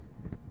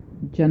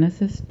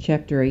Genesis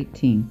chapter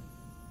 18.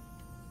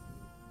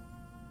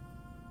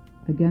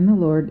 Again the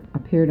Lord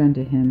appeared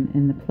unto him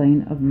in the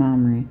plain of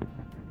Mamre,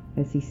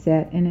 as he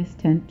sat in his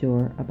tent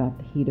door about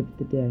the heat of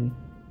the day.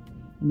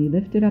 And he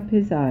lifted up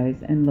his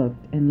eyes and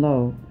looked, and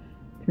lo,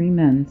 3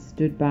 men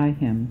stood by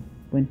him.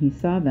 When he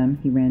saw them,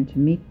 he ran to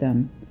meet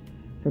them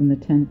from the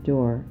tent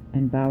door,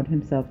 and bowed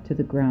himself to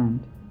the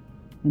ground.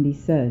 And he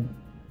said,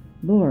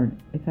 Lord,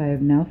 if I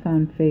have now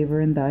found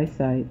favor in thy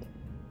sight,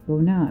 go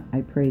not,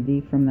 I pray thee,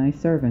 from thy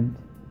servant.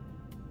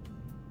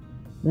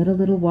 Let a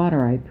little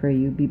water, I pray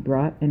you, be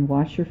brought, and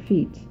wash your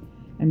feet,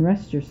 and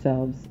rest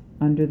yourselves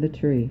under the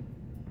tree.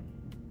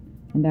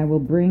 And I will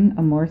bring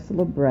a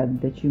morsel of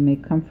bread, that you may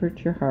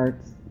comfort your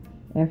hearts.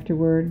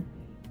 Afterward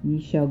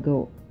ye shall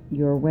go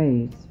your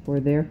ways,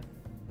 for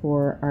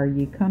therefore are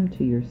ye come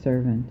to your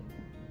servant.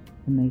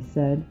 And they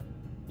said,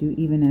 Do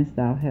even as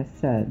thou hast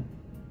said.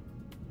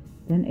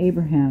 Then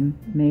Abraham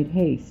made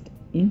haste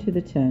into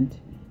the tent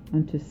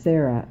unto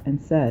Sarah,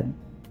 and said,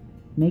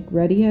 Make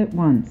ready at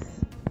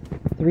once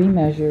 3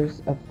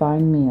 measures of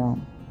fine meal,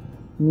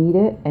 knead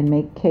it, and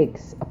make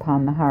cakes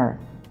upon the hearth.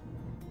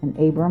 And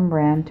Abram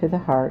ran to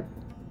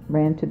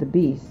the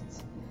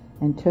beasts,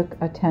 and took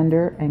a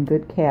tender and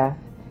good calf,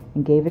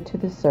 and gave it to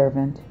the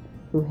servant,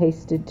 who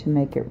hasted to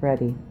make it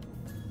ready.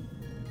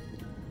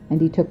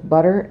 And he took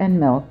butter and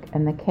milk,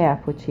 and the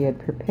calf which he had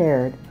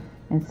prepared,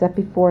 and set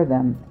before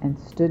them, and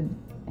stood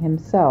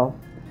himself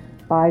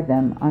by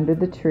them under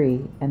the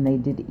tree, and they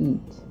did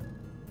eat.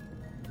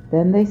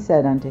 Then they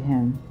said unto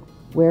him,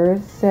 Where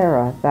is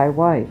Sarah thy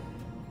wife?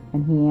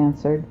 And he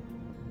answered,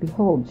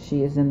 Behold,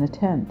 she is in the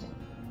tent.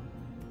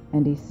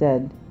 And he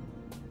said,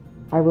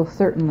 I will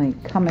certainly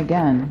come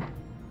again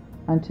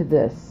unto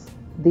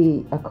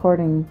thee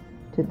according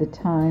to the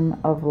time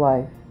of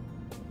life.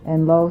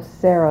 And lo,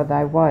 Sarah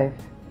thy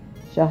wife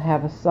shall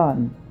have a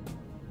son.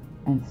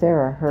 And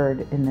Sarah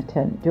heard in the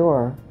tent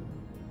door,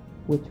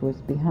 which was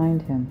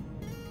behind him.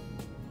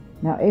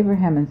 Now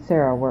Abraham and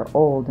Sarah were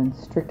old and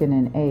stricken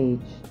in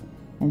age,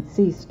 and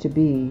ceased to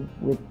be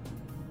with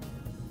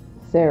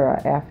Sarah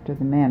after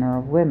the manner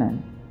of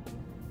women.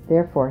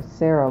 Therefore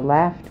Sarah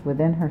laughed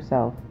within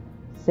herself,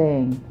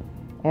 saying,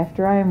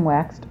 After I am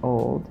waxed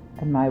old,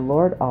 and my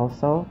Lord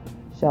also,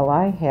 shall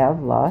I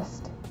have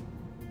lust?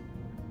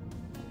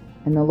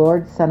 And the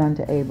Lord said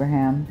unto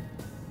Abraham,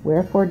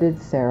 Wherefore did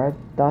Sarah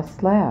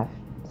thus laugh,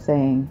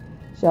 saying,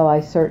 Shall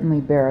I certainly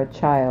bear a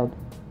child,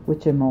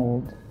 which am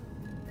old?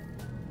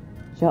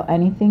 Shall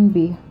anything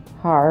be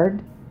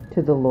hard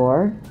to the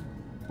Lord?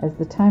 As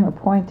the time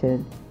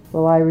appointed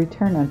will I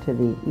return unto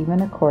thee,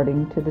 even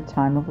according to the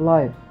time of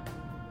life,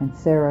 and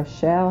Sarah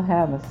shall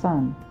have a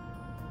son.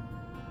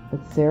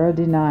 But Sarah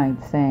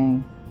denied,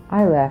 saying,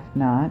 I laughed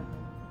not,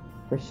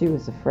 for she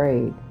was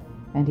afraid.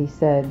 And he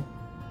said,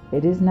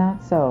 It is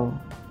not so,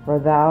 for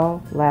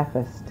thou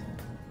laughest.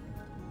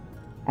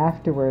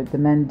 Afterward the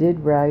men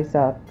did rise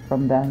up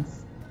from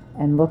thence,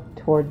 and looked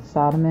toward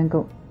Sodom,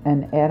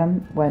 and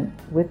Adam went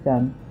with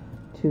them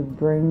to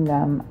bring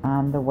them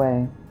on the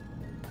way.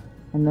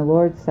 And the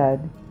Lord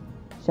said,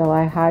 Shall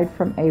I hide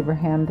from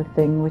Abraham the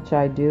thing which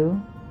I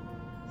do?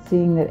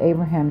 Seeing that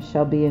Abraham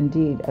shall be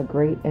indeed a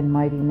great and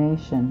mighty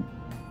nation,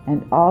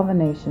 and all the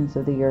nations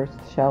of the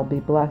earth shall be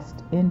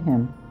blessed in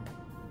him.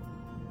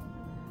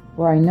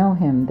 For I know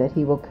him that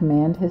he will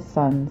command his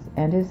sons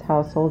and his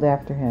household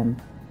after him,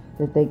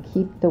 that they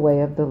keep the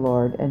way of the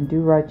Lord, and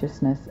do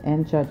righteousness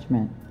and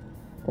judgment,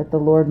 that the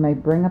Lord may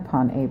bring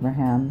upon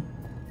Abraham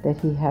that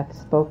he hath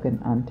spoken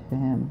unto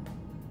him.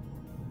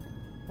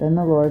 Then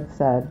the Lord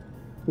said,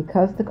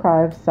 Because the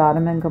cry of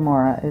Sodom and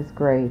Gomorrah is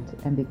great,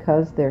 and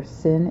because their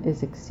sin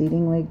is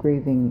exceedingly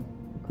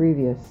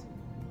grievous,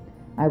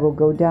 I will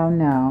go down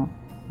now,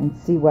 and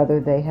see whether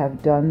they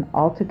have done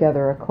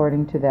altogether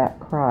according to that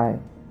cry,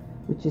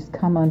 which is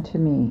come unto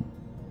me,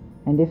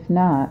 and if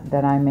not,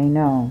 that I may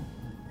know.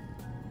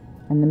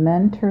 And the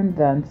men turned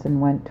thence,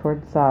 and went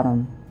toward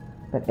Sodom,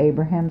 but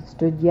Abraham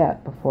stood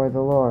yet before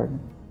the Lord.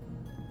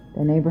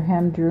 Then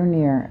Abraham drew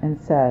near, and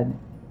said,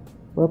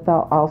 Wilt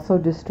thou also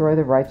destroy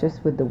the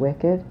righteous with the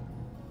wicked?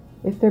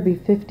 If there be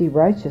 50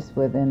 righteous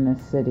within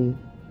this city,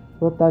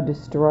 wilt thou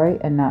destroy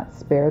and not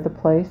spare the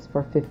place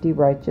for 50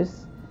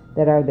 righteous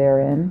that are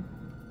therein?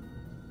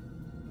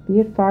 Be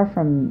it far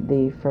from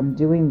thee from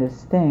doing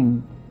this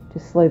thing, to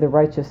slay the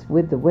righteous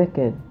with the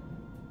wicked,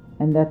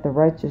 and that the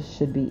righteous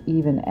should be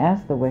even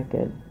as the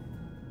wicked.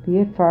 Be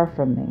it far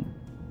from thee.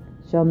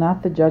 Shall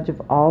not the judge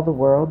of all the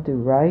world do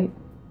right?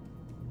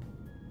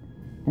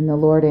 And the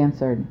Lord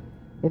answered,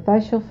 If I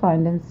shall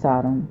find in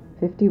Sodom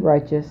 50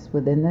 righteous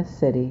within this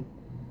city,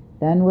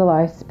 then will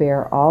I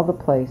spare all the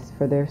place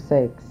for their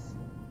sakes.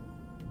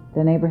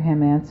 Then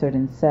Abraham answered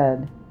and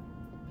said,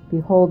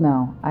 Behold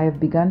now, I have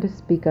begun to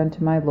speak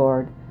unto my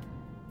Lord,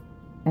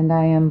 and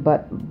I am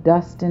but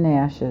dust and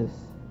ashes.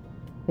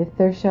 If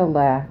there shall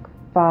lack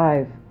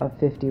 5 of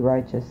 50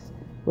 righteous,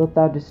 wilt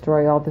thou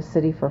destroy all the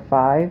city for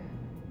 5?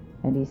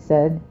 And he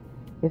said,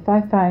 If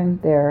I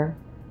find there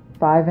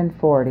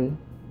 45,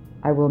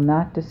 I will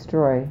not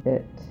destroy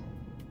it.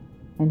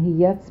 And he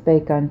yet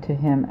spake unto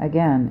him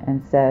again,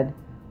 and said,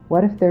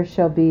 What if there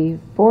shall be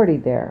 40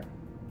 there?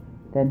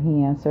 Then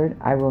he answered,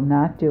 I will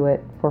not do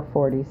it for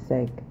 40's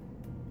sake.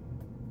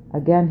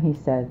 Again he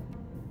said,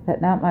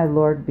 Let not my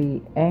Lord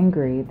be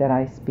angry that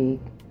I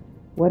speak.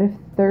 What if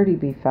 30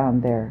 be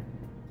found there?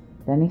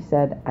 Then he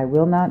said, I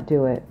will not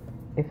do it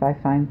if I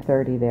find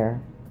 30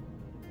 there.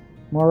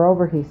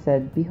 Moreover he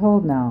said,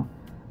 Behold now,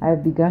 I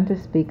have begun to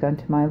speak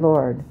unto my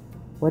Lord.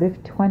 What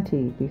if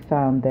 20 be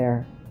found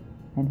there?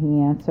 And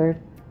he answered,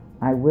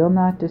 I will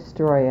not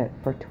destroy it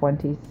for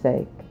 20's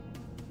sake.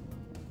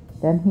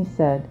 Then he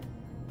said,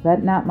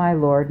 Let not my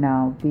Lord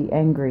now be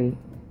angry,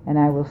 and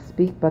I will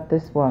speak but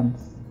this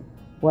once.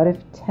 What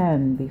if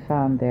 10 be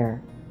found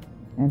there?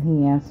 And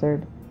he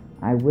answered,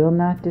 I will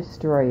not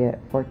destroy it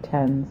for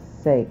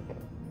 10's sake.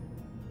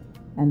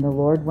 And the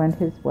Lord went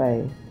his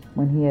way,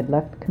 when he had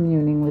left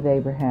communing with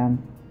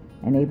Abraham,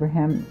 and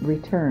Abraham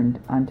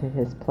returned unto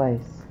his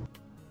place.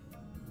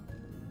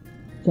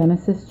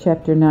 Genesis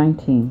chapter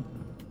 19.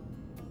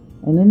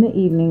 And in the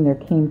evening there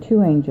came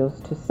 2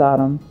 angels to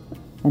Sodom,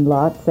 and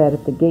Lot sat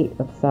at the gate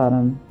of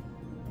Sodom.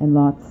 And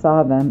Lot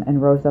saw them,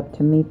 and rose up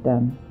to meet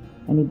them.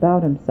 And he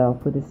bowed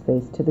himself with his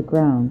face to the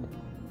ground.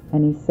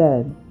 And he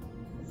said,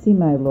 See,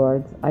 my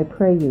lords, I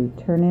pray you,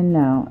 turn in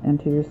now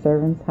unto your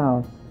servant's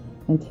house,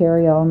 and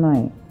tarry all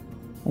night,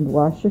 and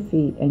wash your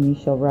feet, and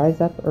ye shall rise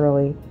up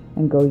early,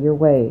 and go your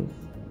ways.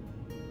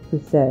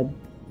 Who said,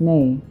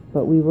 Nay,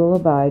 but we will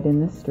abide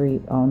in the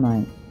street all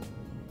night.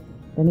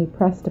 Then he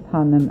pressed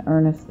upon them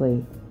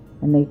earnestly,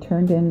 and they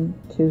turned in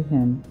to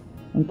him,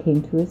 and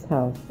came to his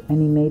house, and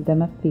he made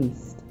them a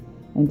feast,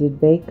 and did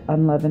bake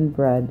unleavened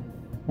bread,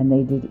 and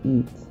they did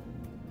eat.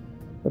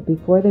 But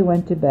before they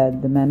went to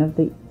bed, the men of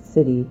the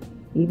city,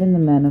 even the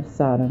men of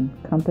Sodom,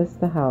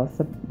 compassed the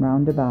house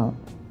round about,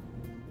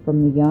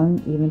 from the young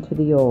even to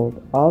the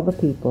old, all the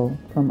people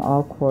from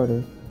all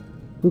quarters,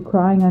 who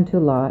crying unto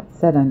Lot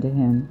said unto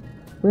him,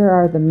 Where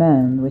are the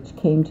men which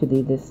came to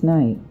thee this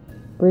night?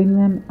 Bring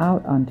them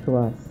out unto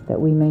us,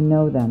 that we may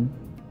know them.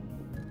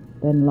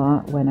 Then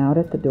Lot went out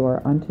at the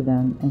door unto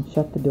them, and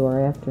shut the door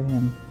after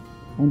him.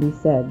 And he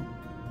said,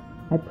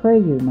 I pray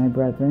you, my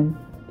brethren,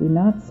 do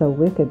not so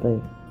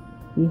wickedly.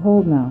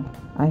 Behold now,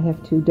 I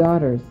have 2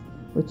 daughters,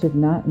 which have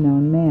not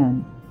known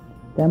man.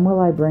 Them will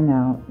I bring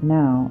out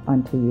now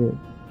unto you,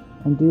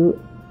 and do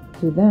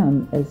to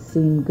them as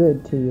seem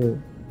good to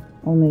you.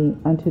 Only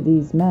unto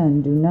these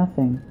men do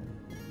nothing,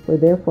 for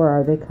therefore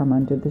are they come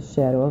under the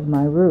shadow of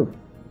my roof.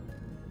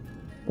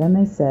 Then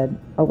they said,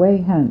 Away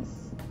hence.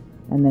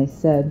 And they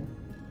said,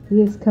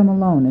 He is come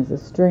alone as a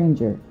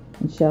stranger,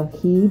 and shall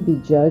he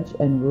be judge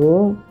and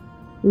rule?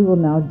 We will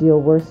now deal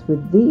worse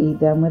with thee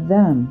than with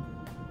them.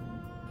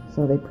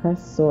 So they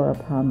pressed sore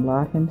upon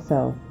Lot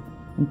himself,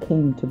 and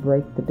came to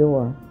break the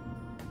door.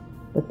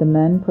 But the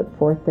men put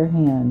forth their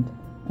hand,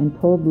 and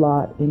pulled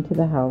Lot into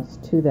the house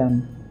to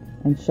them,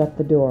 and shut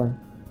the door.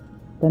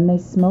 Then they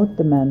smote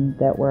the men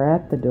that were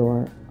at the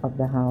door of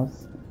the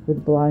house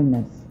with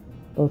blindness,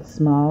 both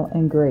small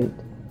and great,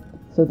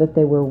 so that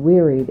they were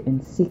wearied in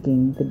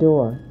seeking the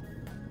door.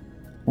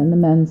 Then the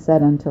men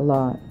said unto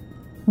Lot,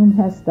 Whom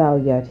hast thou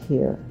yet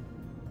here?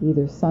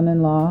 Either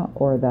son-in-law,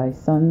 or thy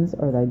sons,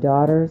 or thy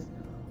daughters,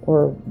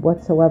 or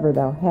whatsoever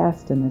thou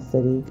hast in the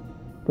city,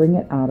 bring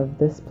it out of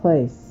this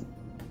place.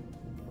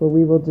 For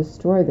we will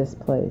destroy this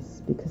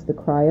place, because the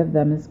cry of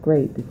them is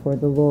great before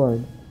the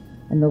Lord,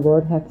 and the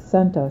Lord hath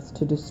sent us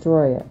to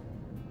destroy it.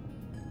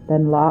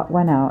 Then Lot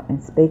went out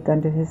and spake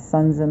unto his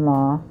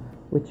sons-in-law,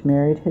 which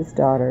married his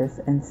daughters,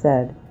 and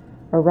said,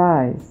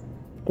 Arise,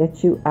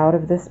 get you out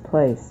of this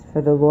place,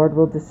 for the Lord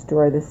will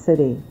destroy the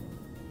city.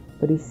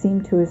 But he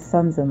seemed to his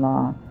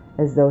sons-in-law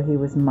as though he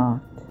was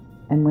mocked.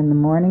 And when the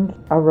morning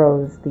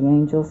arose, the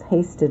angels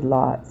hasted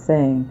Lot,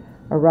 saying,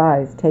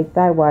 Arise, take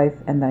thy wife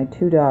and thy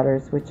 2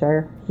 daughters which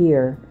are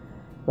here,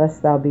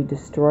 lest thou be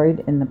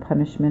destroyed in the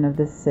punishment of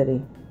this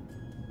city.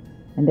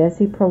 And as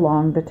he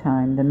prolonged the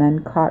time, the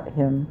men caught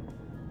him,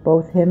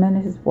 both him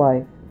and his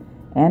wife,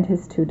 and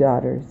his 2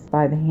 daughters,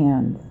 by the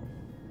hands,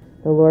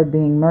 the Lord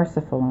being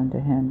merciful unto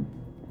him.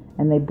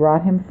 And they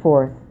brought him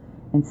forth,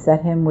 and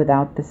set him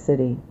without the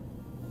city.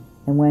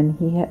 And when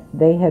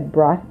they had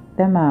brought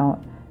them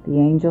out, the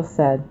angel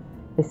said,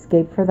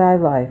 Escape for thy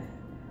life.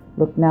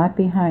 Look not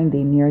behind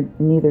thee,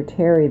 neither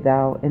tarry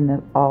thou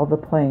in all the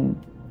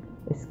plain.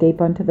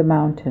 Escape unto the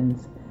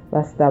mountains,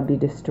 lest thou be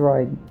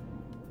destroyed.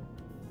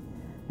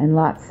 And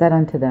Lot said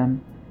unto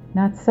them,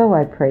 Not so,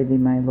 I pray thee,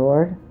 my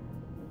Lord.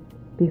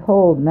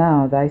 Behold,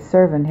 now thy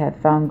servant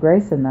hath found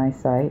grace in thy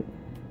sight,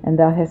 and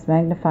thou hast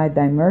magnified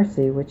thy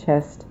mercy, which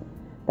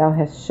thou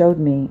hast showed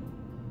me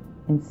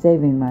in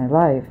saving my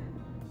life.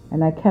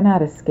 And I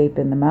cannot escape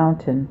in the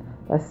mountain,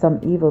 lest some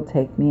evil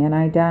take me, and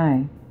I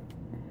die.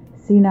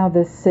 See now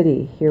this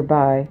city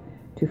hereby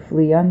to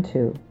flee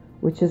unto,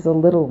 which is a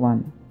little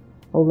one.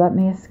 O let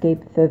me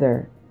escape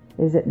thither.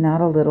 Is it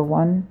not a little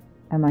one?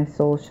 And my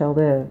soul shall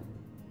live.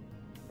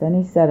 Then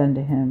he said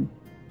unto him,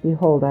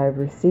 Behold, I have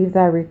received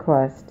thy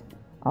request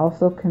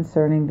also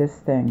concerning this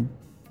thing,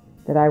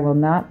 that I will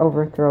not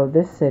overthrow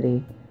this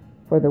city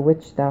for the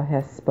which thou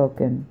hast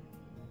spoken.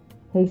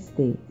 Haste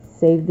thee,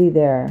 save thee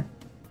there,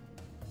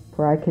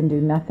 for I can do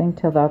nothing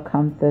till thou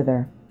come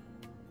thither.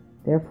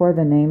 Therefore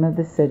the name of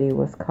the city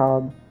was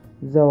called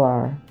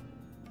Zoar.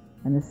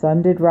 And the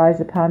sun did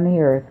rise upon the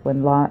earth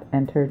when Lot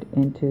entered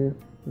into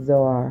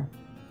Zoar.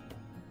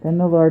 Then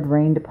the Lord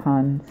rained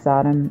upon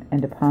Sodom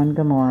and upon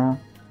Gomorrah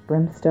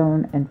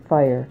brimstone and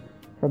fire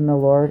from the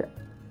Lord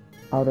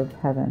out of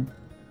heaven,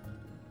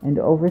 and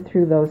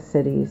overthrew those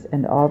cities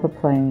and all the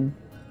plain,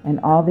 and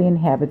all the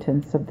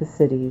inhabitants of the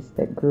cities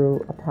that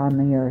grew upon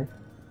the earth.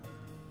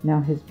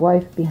 Now his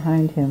wife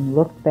behind him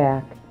looked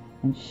back,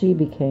 and she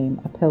became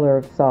a pillar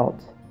of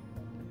salt.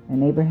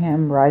 And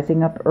Abraham,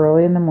 rising up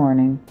early in the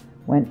morning,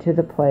 went to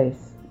the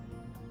place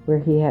where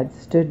he had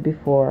stood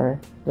before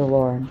the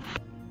Lord,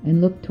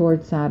 and looked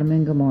toward Sodom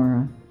and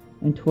Gomorrah,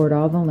 and toward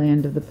all the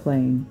land of the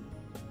plain.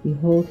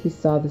 Behold, he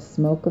saw the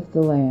smoke of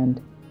the land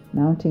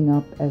mounting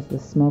up as the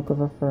smoke of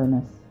a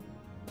furnace.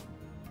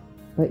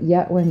 But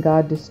yet when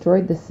God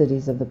destroyed the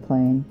cities of the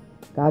plain,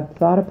 God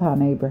thought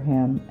upon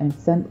Abraham, and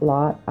sent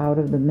Lot out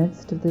of the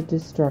midst of the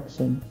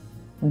destruction,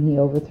 when he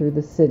overthrew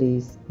the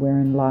cities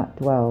wherein Lot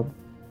dwelled.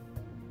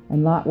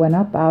 And Lot went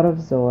up out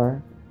of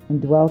Zoar, and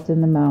dwelt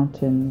in the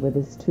mountain with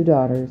his 2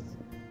 daughters,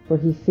 for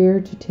he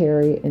feared to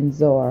tarry in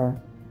Zoar,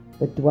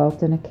 but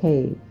dwelt in a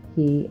cave,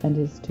 he and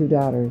his 2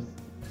 daughters.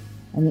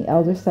 And the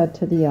elder said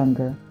to the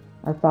younger,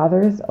 Our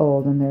father is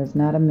old, and there is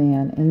not a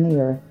man in the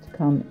earth to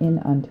come in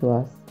unto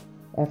us,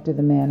 after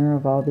the manner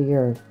of all the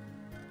earth.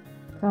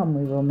 Come,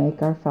 we will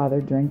make our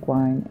father drink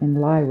wine, and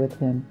lie with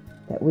him,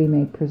 that we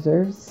may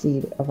preserve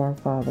seed of our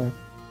father.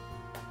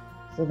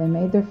 So they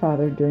made their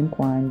father drink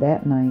wine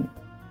that night,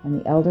 and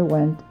the elder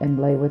went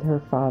and lay with her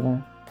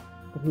father.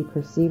 But he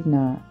perceived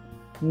not,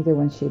 neither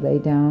when she lay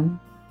down,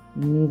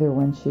 neither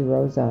when she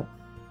rose up.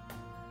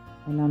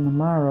 And on the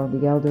morrow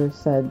the elder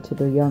said to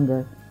the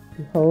younger,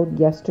 Behold,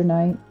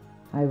 yesternight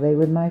I lay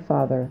with my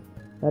father.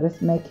 Let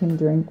us make him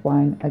drink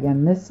wine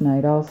again this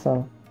night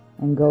also,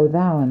 and go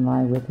thou and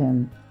lie with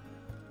him,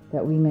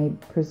 that we may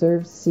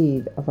preserve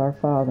seed of our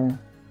father.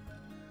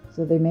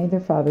 So they made their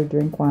father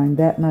drink wine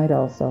that night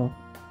also,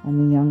 and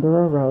the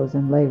younger arose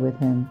and lay with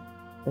him,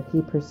 but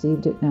he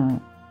perceived it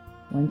not,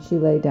 when she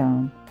lay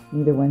down,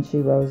 neither when she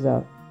rose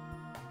up.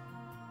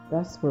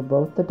 Thus were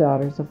both the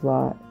daughters of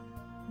Lot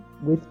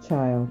with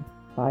child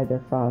by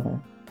their father.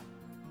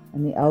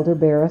 And the elder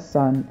bare a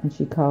son, and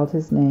she called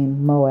his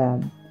name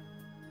Moab,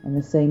 and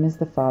the same is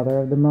the father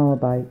of the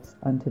Moabites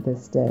unto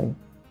this day.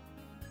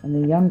 And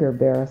the younger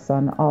bare a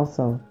son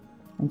also,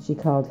 and she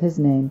called his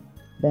name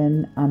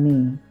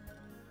Ben-Ammi,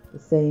 the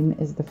same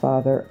is the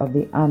father of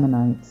the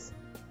Ammonites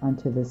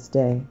unto this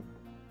day.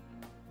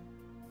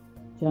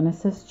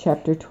 Genesis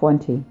chapter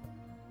 20.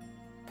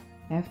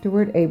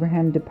 Afterward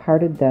Abraham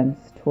departed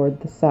thence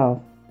toward the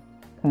south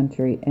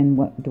country, and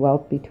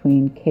dwelt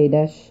between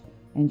Kadesh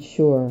and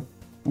Shur,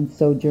 and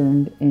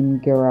sojourned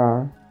in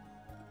Gerar.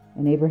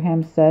 And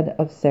Abraham said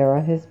of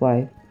Sarah his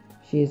wife,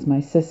 She is my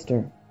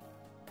sister.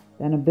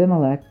 Then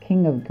Abimelech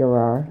king of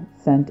Gerar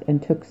sent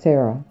and took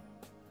Sarah.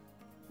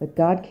 But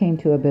God came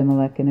to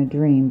Abimelech in a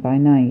dream by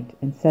night,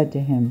 and said to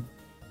him,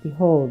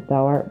 Behold,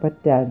 thou art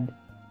but dead,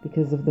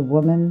 because of the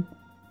woman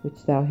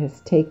which thou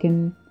hast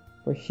taken,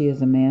 for she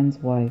is a man's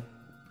wife.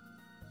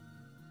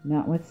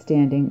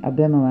 Notwithstanding,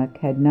 Abimelech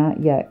had not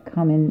yet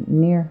come in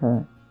near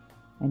her,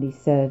 and he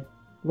said,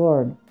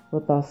 Lord,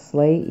 wilt thou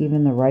slay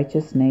even the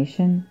righteous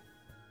nation?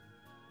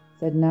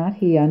 Said not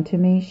he unto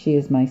me, She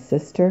is my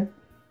sister?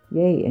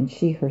 Yea, and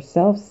she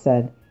herself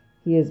said,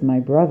 He is my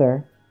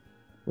brother.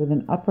 With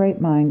an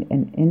upright mind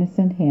and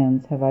innocent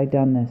hands have I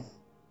done this.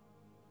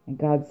 And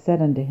God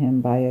said unto him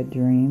by a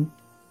dream,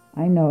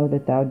 I know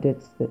that thou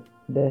didst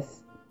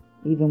this,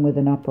 even with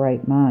an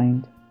upright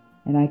mind,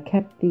 and I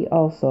kept thee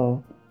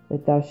also,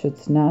 that thou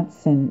shouldst not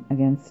sin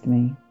against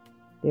me.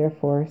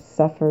 Therefore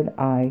suffered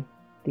I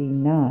thee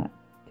not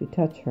to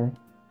touch her.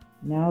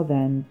 Now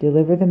then,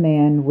 deliver the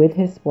man with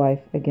his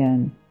wife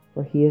again,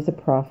 for he is a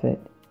prophet,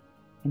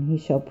 and he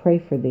shall pray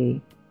for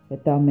thee,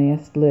 that thou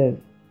mayest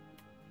live.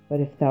 But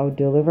if thou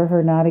deliver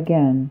her not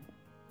again,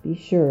 be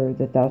sure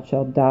that thou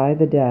shalt die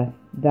the death,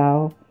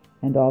 thou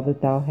and all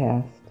that thou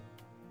hast.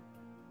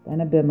 Then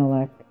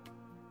Abimelech,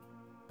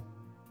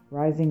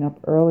 rising up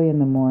early in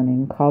the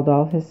morning, called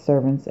all his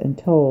servants, and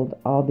told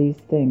all these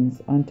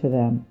things unto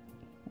them,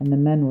 and the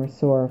men were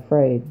sore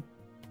afraid.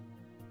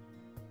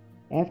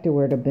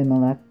 Afterward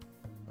Abimelech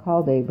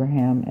called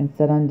Abraham, and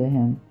said unto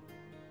him,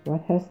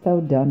 What hast thou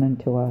done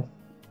unto us?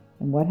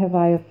 And what have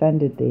I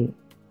offended thee,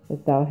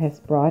 that thou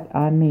hast brought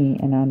on me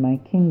and on my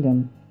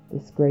kingdom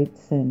this great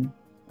sin?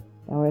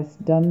 Thou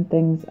hast done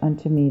things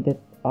unto me that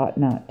ought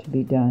not to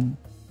be done.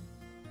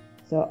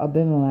 So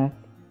Abimelech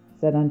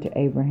said unto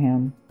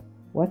Abraham,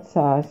 What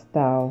sawest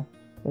thou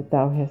that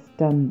thou hast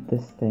done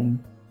this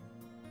thing?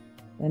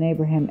 Then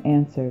Abraham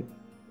answered,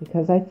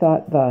 Because I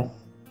thought thus,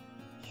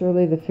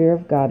 Surely the fear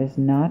of God is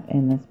not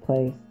in this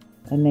place,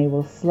 and they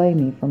will slay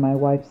me for my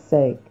wife's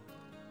sake.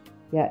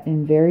 Yet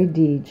in very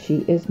deed she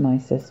is my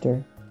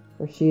sister,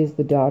 for she is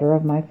the daughter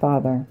of my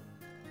father,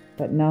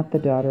 but not the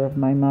daughter of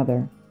my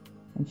mother,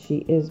 and she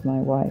is my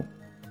wife.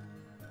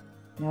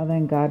 Now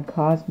then God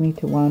caused me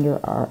to wander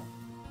out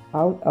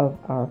of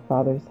our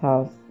father's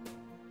house.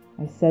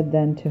 I said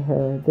then to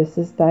her, This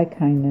is thy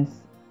kindness,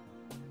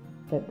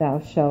 that thou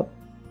shalt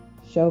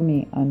show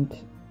me unto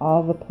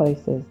all the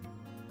places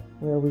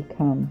where we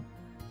come.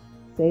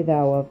 Say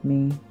thou of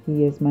me,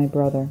 He is my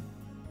brother.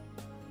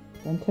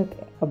 Then took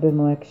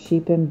Abimelech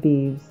sheep and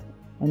beeves,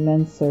 and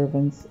men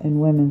servants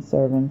and women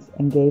servants,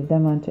 and gave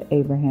them unto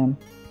Abraham,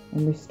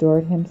 and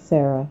restored him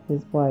Sarah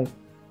his wife.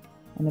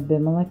 And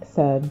Abimelech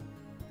said,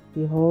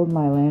 Behold,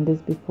 my land is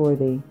before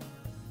thee,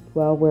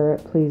 dwell where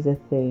it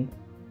pleaseth thee.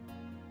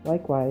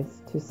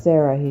 Likewise to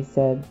Sarah he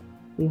said,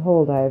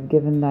 Behold, I have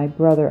given thy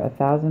brother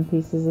 1,000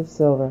 pieces of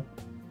silver.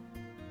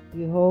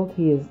 Behold,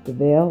 he is the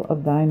veil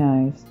of thine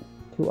eyes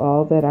to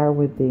all that are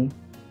with thee,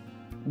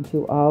 and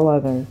to all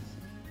others.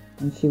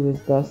 And she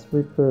was thus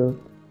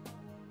reproved.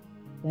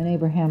 Then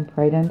Abraham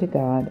prayed unto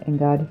God, and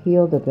God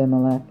healed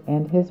Abimelech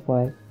and his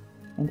wife,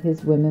 and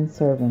his women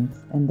servants,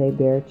 and they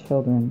bare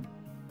children.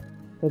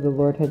 For the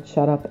Lord had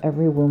shut up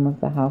every womb of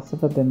the house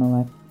of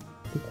Abimelech,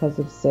 because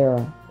of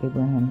Sarah,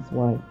 Abraham's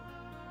wife.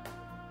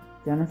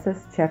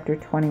 Genesis chapter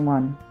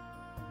 21.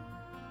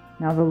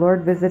 Now the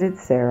Lord visited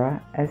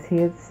Sarah, as he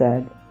had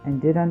said,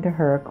 and did unto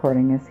her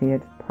according as he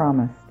had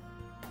promised.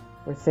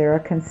 For Sarah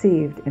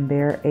conceived and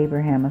bare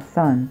Abraham a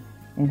son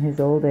in his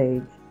old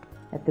age,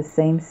 at the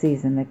same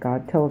season that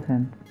God told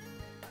him.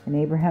 And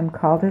Abraham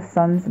called his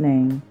son's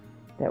name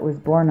that was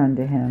born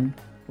unto him,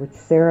 which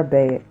Sarah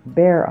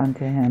bare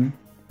unto him,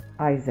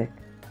 Isaac.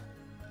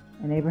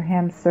 And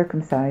Abraham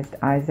circumcised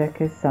Isaac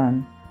his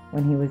son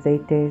when he was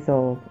 8 days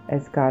old,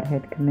 as God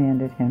had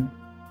commanded him.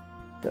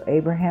 So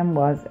Abraham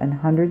was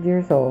 100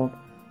 years old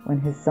when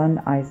his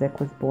son Isaac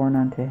was born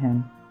unto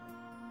him.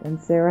 Then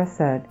Sarah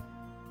said,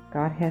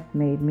 God hath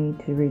made me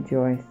to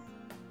rejoice.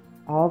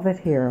 All that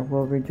hear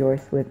will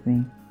rejoice with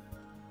me.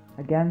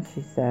 Again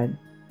she said,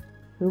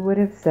 Who would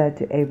have said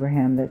to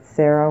Abraham that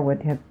Sarah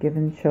would have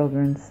given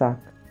children suck?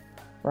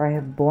 For I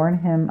have borne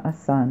him a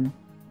son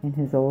in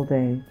his old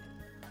age.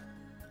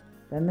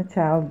 Then the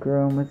child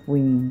grew and was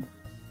weaned,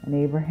 and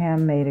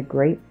Abraham made a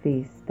great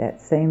feast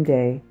that same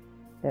day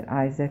that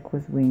Isaac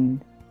was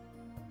weaned.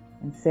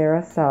 And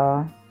Sarah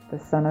saw the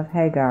son of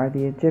Hagar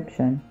the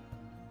Egyptian,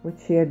 which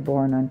she had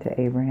borne unto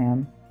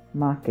Abraham,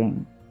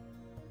 mocking.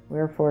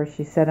 Wherefore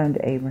she said unto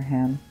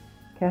Abraham,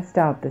 Cast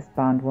out this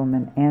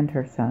bondwoman and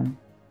her son,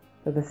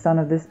 for the son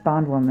of this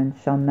bondwoman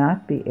shall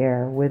not be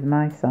heir with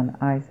my son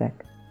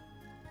Isaac.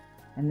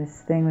 And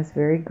this thing was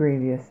very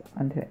grievous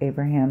unto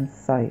Abraham's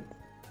sight,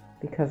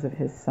 because of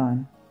his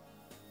son.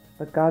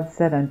 But God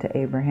said unto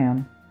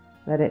Abraham,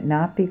 Let it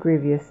not be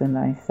grievous in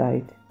thy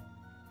sight,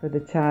 for the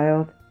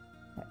child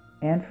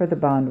and for the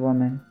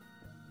bondwoman.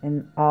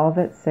 In all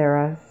that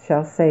Sarah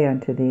shall say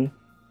unto thee,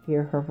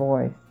 hear her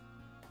voice.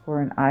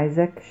 For in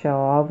Isaac shall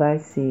all thy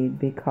seed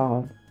be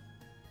called.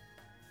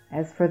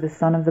 As for the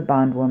son of the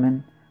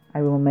bondwoman,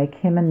 I will make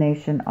him a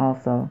nation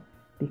also,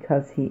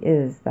 because he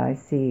is thy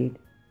seed.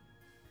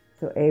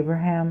 So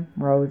Abraham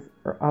rose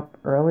up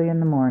early in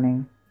the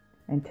morning,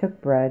 and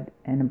took bread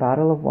and a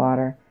bottle of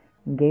water,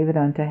 and gave it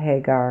unto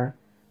Hagar,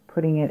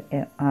 putting it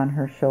on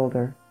her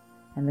shoulder,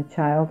 and the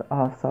child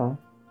also,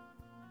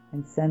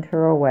 and sent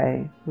her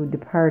away, who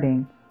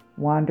departing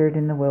wandered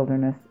in the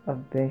wilderness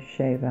of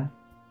Beersheba.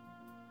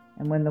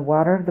 And when the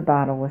water of the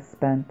bottle was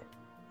spent,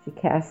 she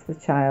cast the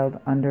child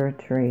under a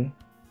tree.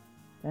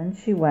 Then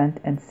she went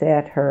and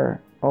sat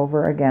her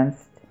over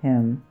against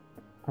him,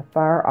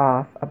 afar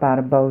off about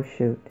a bow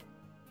shoot.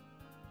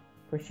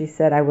 For she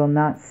said, I will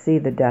not see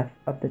the death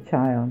of the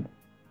child.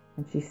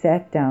 And she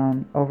sat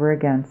down over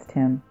against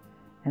him,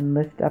 and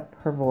lifted up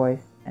her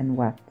voice, and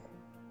wept.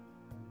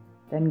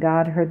 Then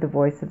God heard the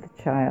voice of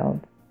the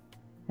child,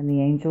 and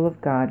the angel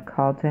of God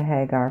called to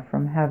Hagar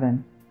from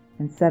heaven,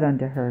 and said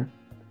unto her,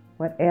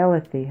 What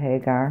aileth thee,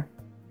 Hagar?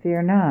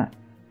 Fear not,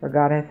 for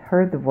God hath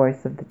heard the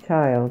voice of the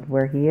child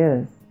where he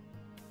is.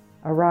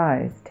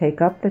 Arise,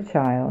 take up the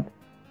child,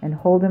 and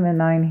hold him in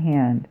thine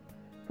hand,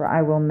 for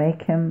I will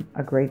make him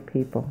a great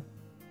people.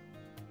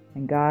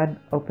 And God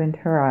opened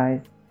her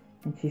eyes,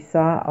 and she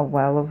saw a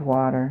well of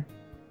water.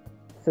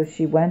 So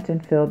she went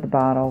and filled the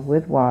bottle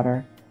with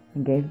water,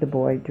 and gave the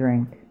boy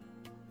drink.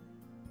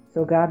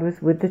 So God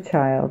was with the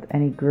child,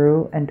 and he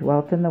grew and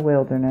dwelt in the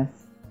wilderness,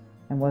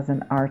 and was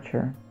an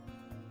archer.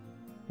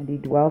 And he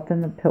dwelt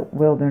in the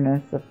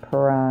wilderness of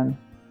Paran,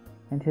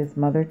 and his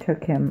mother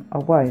took him a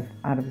wife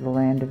out of the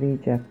land of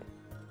Egypt.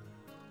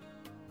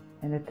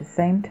 And at the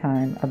same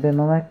time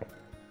Abimelech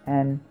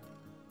and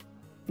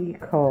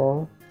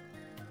Phicol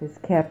his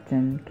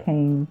captain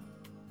came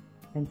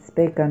and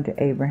spake unto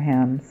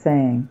Abraham,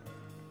 saying,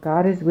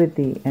 God is with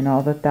thee in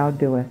all that thou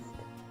doest.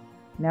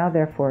 Now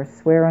therefore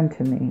swear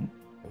unto me,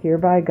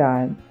 hereby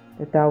God,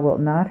 that thou wilt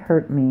not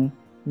hurt me,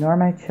 nor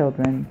my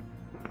children,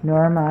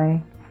 nor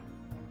my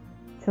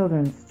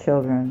children's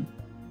children.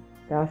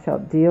 Thou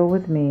shalt deal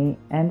with me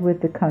and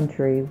with the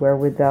country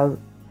wherewith thou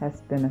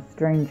hast been a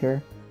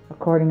stranger,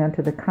 according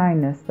unto the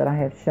kindness that I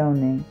have shown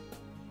thee.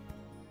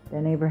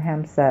 Then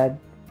Abraham said,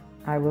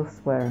 I will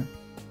swear.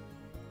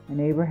 And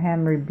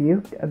Abraham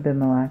rebuked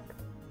Abimelech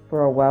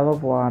for a well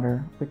of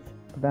water, which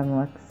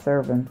Abimelech's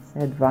servants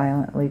had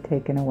violently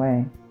taken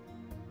away.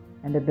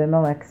 And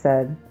Abimelech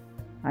said,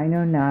 I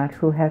know not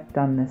who hath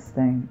done this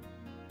thing.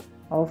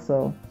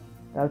 Also,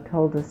 thou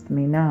toldest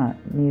me not,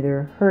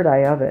 neither heard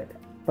I of it,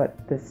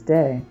 but this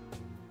day.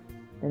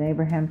 Then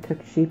Abraham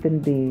took sheep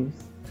and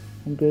beeves,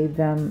 and gave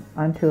them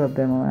unto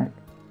Abimelech,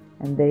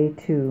 and they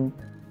two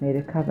made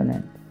a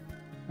covenant.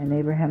 And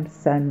Abraham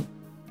sent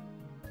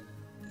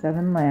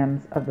 7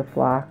 lambs of the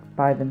flock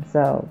by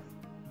themselves.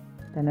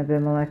 Then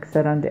Abimelech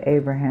said unto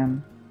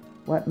Abraham,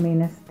 What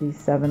meanest these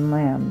 7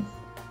 lambs,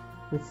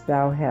 which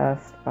thou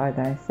hast by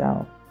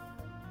thyself?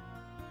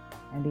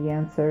 And he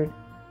answered,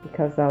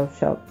 Because thou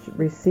shalt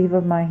receive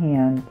of my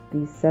hand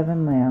these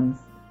 7 lambs,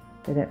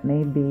 that it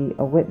may be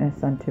a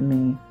witness unto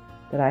me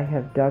that I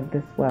have dug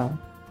this well.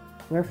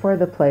 Wherefore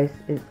the place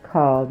is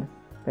called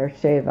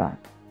Beersheba,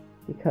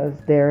 because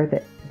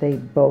there they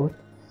both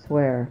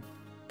swear.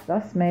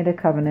 Thus made a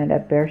covenant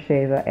at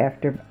Beersheba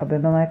after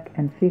Abimelech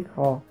and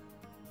Phicol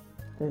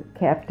the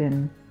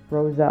captain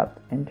rose up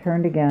and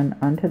turned again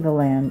unto the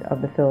land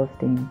of the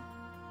Philistines.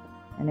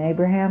 And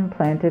Abraham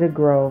planted a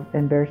grove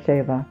in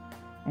Beersheba,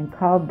 and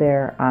called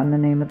there on the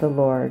name of the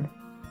Lord,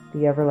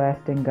 the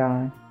everlasting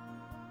God.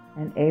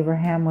 And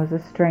Abraham was a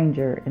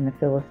stranger in the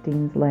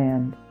Philistines'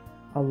 land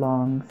a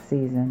long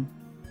season.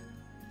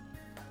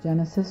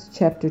 Genesis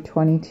chapter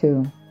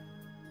 22.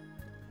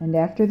 And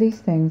after these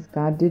things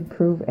God did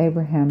prove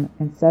Abraham,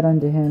 and said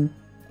unto him,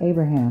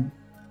 Abraham.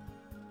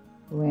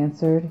 Who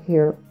answered,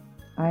 Here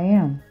I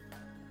am.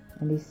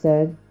 And he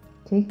said,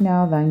 Take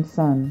now thine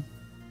son,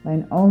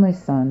 thine only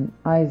son,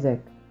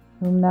 Isaac,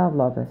 whom thou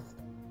lovest,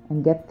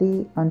 and get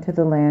thee unto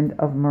the land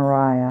of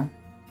Moriah,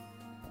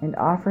 and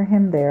offer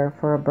him there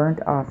for a burnt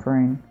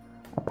offering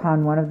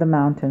upon one of the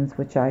mountains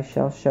which I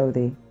shall show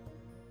thee.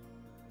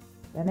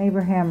 Then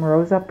Abraham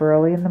rose up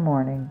early in the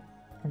morning,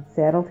 and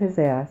saddled his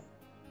ass,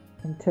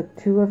 and took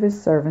 2 of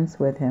his servants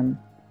with him,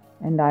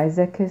 and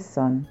Isaac his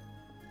son,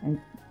 and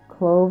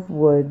clove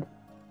wood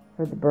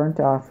for the burnt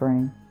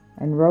offering,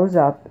 and rose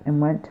up and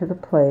went to the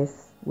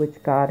place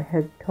which God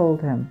had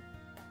told him.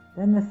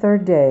 Then the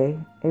 3rd day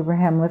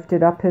Abraham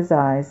lifted up his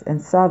eyes, and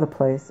saw the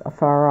place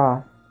afar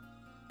off,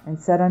 and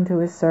said unto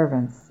his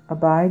servants,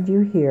 Abide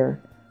you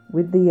here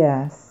with the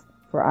ass,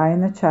 for I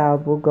and the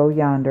child will go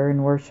yonder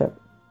and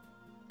worship,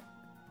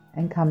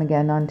 and come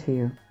again unto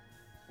you.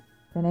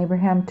 Then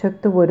Abraham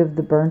took the wood of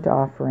the burnt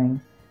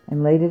offering,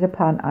 and laid it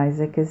upon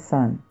Isaac his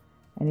son,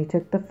 and he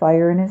took the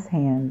fire in his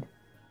hand,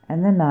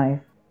 and the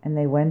knife, and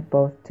they went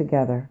both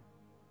together.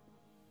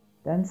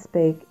 Then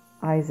spake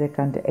Isaac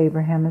unto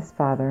Abraham his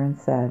father, and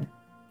said,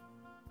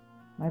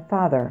 My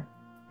father.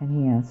 And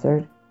he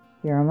answered,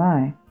 Here am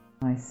I,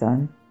 my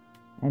son.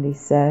 And he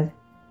said,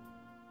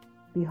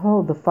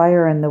 Behold the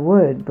fire and the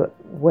wood, but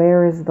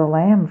where is the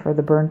lamb for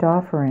the burnt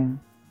offering?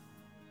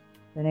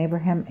 Then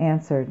Abraham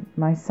answered,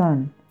 My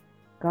son,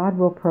 God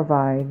will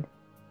provide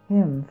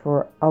him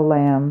for a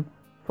lamb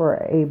for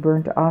a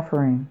burnt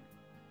offering.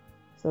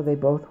 So they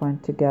both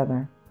went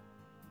together.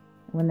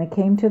 When they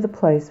came to the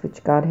place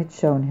which God had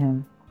shown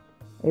him,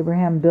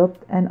 Abraham built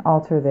an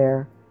altar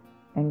there,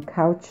 and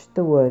couched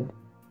the wood,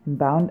 and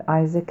bound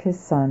Isaac his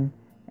son,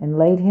 and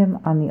laid him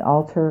on the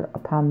altar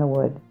upon the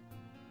wood.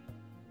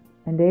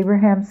 And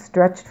Abraham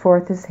stretched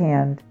forth his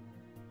hand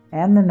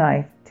and the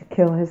knife to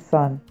kill his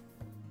son.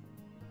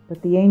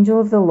 But the angel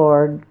of the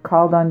Lord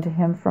called unto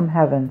him from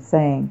heaven,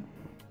 saying,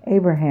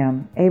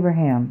 Abraham,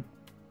 Abraham.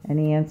 And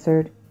he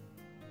answered,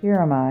 Here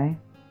am I.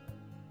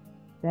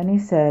 Then he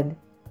said,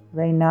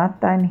 Lay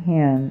not thine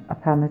hand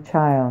upon the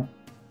child,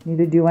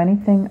 neither do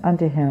anything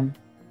unto him.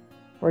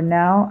 For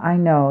now I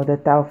know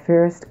that thou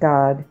fearest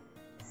God,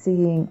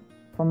 seeing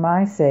for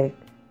my sake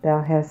thou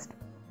hast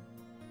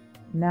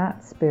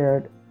not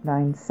spared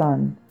thine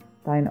son,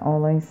 thine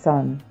only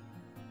son.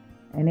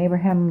 And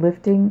Abraham,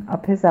 lifting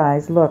up his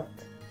eyes,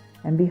 looked,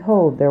 and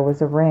behold, there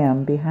was a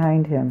ram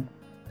behind him,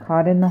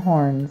 caught in the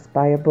horns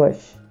by a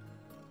bush.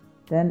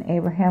 Then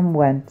Abraham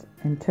went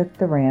and took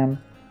the ram,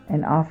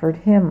 and offered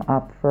him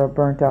up for a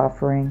burnt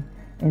offering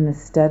in the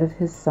stead of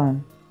his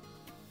son.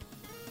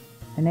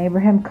 And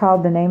Abraham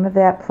called the name of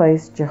that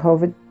place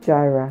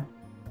Jehovah-Jireh,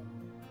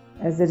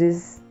 as it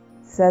is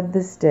said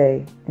this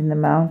day, In the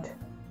mount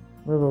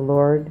will the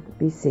Lord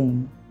be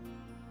seen.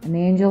 And the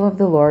angel of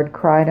the Lord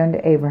cried unto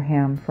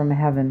Abraham from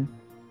heaven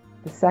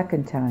the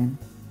 2nd time,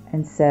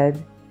 and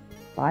said,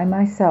 By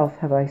myself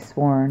have I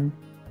sworn,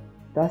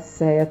 thus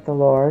saith the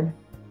Lord,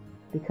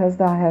 because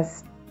thou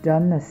hast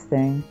done this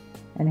thing,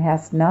 and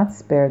hast not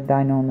spared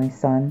thine only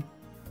son,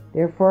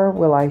 therefore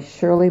will I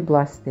surely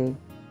bless thee,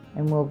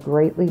 and will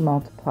greatly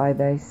multiply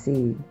thy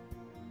seed,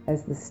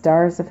 as the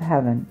stars of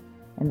heaven,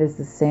 and as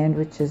the sand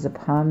which is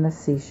upon the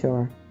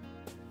seashore.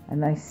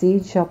 And thy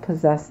seed shall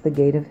possess the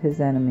gate of his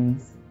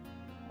enemies,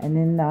 and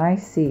in thy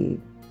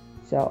seed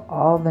shall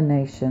all the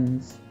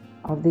nations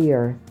of the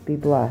earth be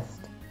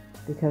blessed,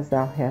 because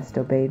thou hast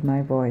obeyed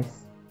my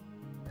voice.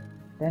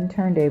 Then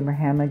turned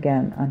Abraham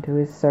again unto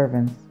his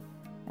servants,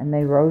 and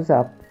they rose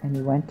up, and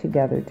he went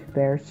together to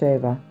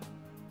Beersheba,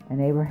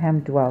 and Abraham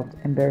dwelt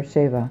in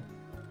Beersheba.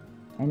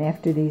 And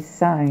after these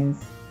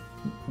signs,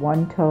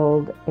 one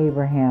told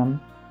Abraham,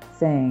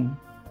 saying,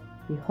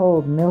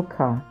 Behold,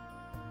 Milcah,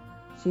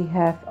 she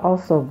hath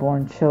also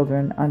borne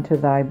children unto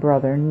thy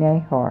brother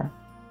Nahor,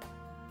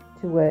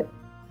 to wit,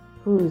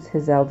 Huz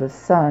his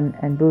eldest son,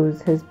 and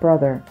Buz his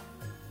brother,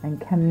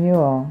 and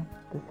Kemuel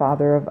the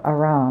father of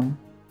Aram,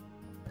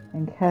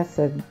 and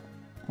Chesed,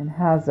 and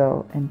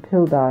Hazo, and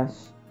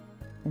Pildash,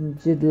 and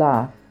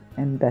Jidlaph,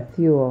 and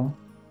Bethuel.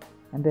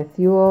 And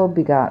Bethuel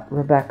begot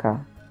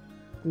Rebekah.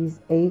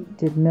 These 8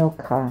 did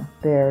Milcah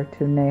bear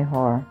to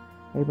Nahor,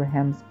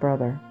 Abraham's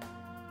brother.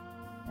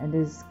 And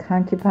his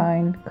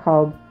concubine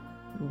called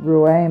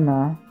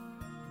Ruamah,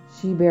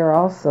 she bare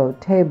also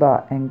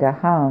Teba, and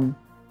Gaham,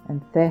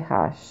 and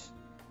Thehash,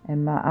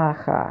 and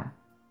Ma'achah.